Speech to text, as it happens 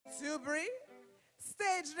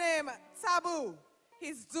stage name TABU.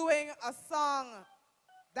 He's doing a song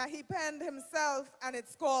that he penned himself, and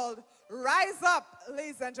it's called Rise Up.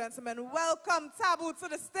 Ladies and gentlemen, welcome TABU to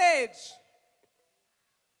the stage.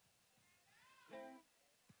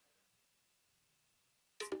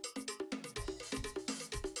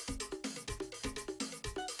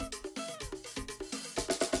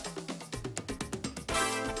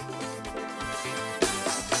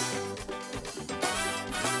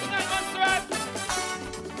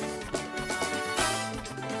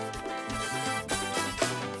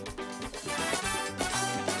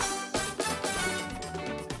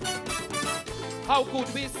 How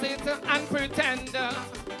could we sit and pretend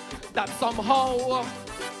that somehow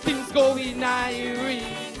things go in Irie?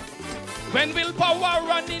 When willpower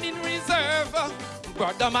running in reserve,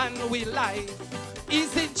 brother man, we life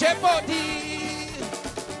is in jeopardy.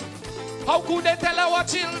 How could they tell our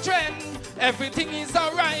children everything is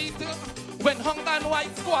alright when hunger and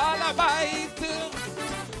white squall bite?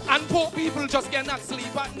 And poor people just cannot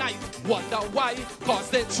sleep at night. Wonder why? Cause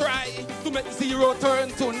they try to make 0 turn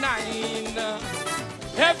to 9.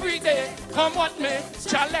 Every day, come what may,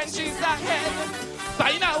 challenges ahead.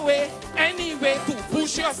 Find a way, any way to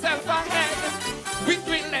push yourself ahead. With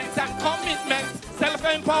relentless and commitment,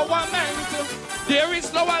 self-empowerment. There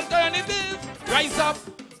is no alternative. Rise up,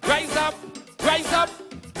 rise up, rise up.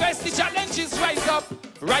 Face the challenges, rise up,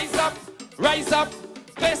 rise up, rise up.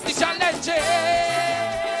 Face the challenges.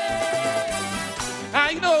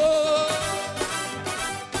 I know.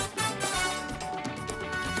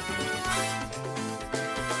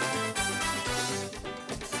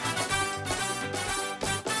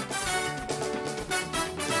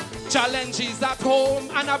 Challenges at home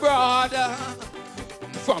and abroad,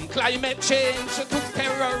 from climate change to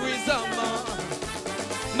terrorism.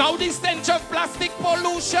 Now the stench of plastic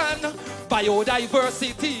pollution,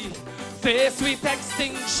 biodiversity faced with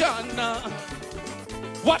extinction.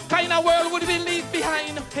 What kind of world would we leave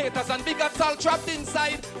behind? Haters and bigots all trapped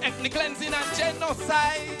inside, ethnic cleansing and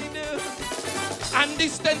genocide. And the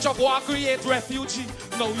stench of war creates refugee.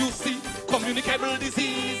 Now you see, communicable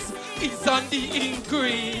disease is on the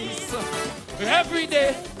increase. Every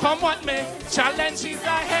day, come what may, challenges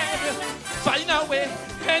ahead. Find a way,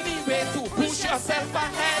 any way to push yourself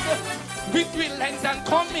ahead. With relentless and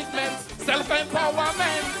commitment,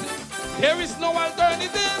 self-empowerment. There is no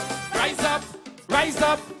alternative. Rise up, rise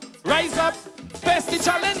up, rise up. Face the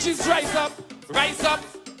challenges, rise up, rise up,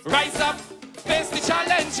 rise up. Face the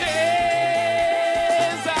challenges,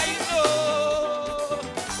 I know.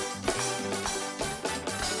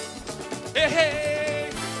 Hey, hey.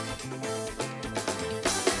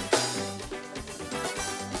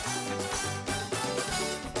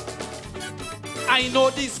 I know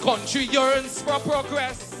this country yearns for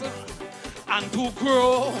progress and to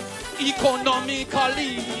grow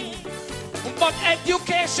economically. But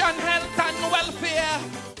education, health and welfare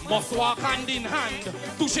must walk hand in hand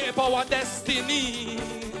to shape our destiny.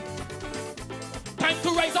 Time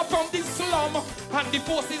to rise up from this slum and the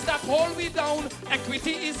forces that hold we down.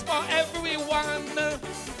 Equity is for everyone.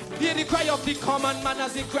 Hear the cry of the common man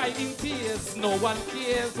as he cried in tears. No one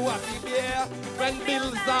cares what he bear when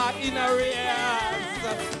bills are in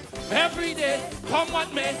arrears. Every day, come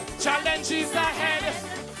what may, challenges ahead.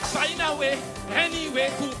 Find a way, any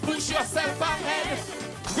way to push yourself ahead.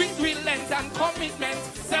 With relentless and commitment,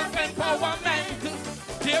 self-empowerment.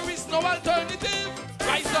 There is no alternative.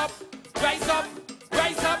 Rise up, rise up,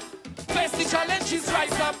 rise up. Face the challenges,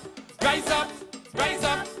 rise up, rise up, rise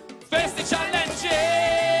up.